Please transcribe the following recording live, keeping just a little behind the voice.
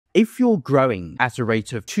If you're growing at a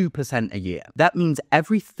rate of 2% a year, that means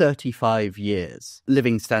every 35 years,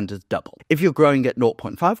 living standards double. If you're growing at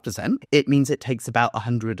 0.5%, it means it takes about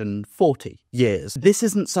 140 years. This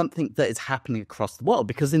isn't something that is happening across the world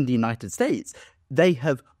because in the United States, they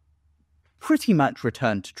have pretty much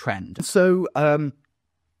returned to trend. So Tyler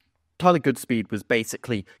Goodspeed was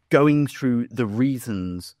basically going through the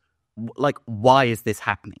reasons, like, why is this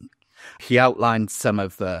happening? He outlined some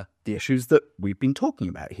of the issues that we've been talking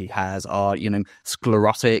about. He has our,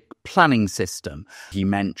 sclerotic planning system. He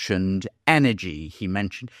mentioned energy. He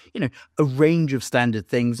mentioned, a range of standard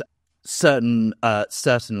things, certain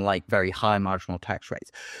like very high marginal tax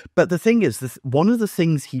rates. But the thing is, one of the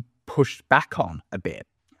things he pushed back on a bit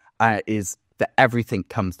is that everything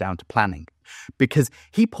comes down to planning, because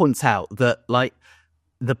he points out that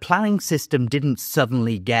the planning system didn't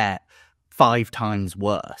suddenly get 5 times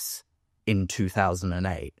worse in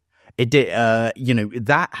 2008. It did,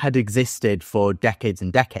 that had existed for decades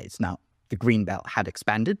and decades. Now, the Greenbelt had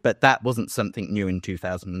expanded, but that wasn't something new in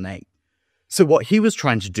 2008. So what he was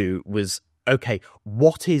trying to do was, okay,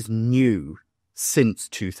 what is new since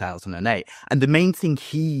 2008? And the main thing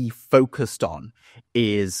he focused on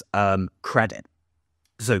is credit.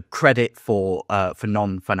 So credit for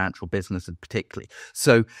non-financial businesses particularly.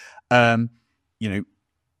 So,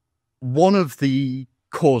 one of the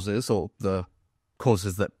causes, or the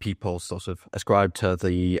causes that people sort of ascribed to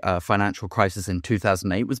the financial crisis in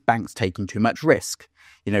 2008, was banks taking too much risk,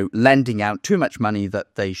 lending out too much money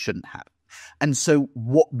that they shouldn't have. And so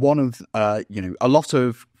a lot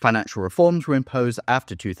of financial reforms were imposed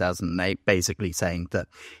after 2008, basically saying that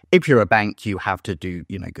if you're a bank, you have to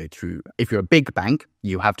if you're a big bank,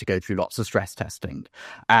 you have to go through lots of stress testing,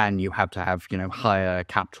 and you have to have, higher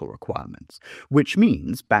capital requirements, which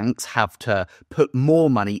means banks have to put more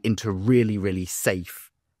money into really, really safe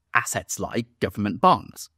assets like government bonds.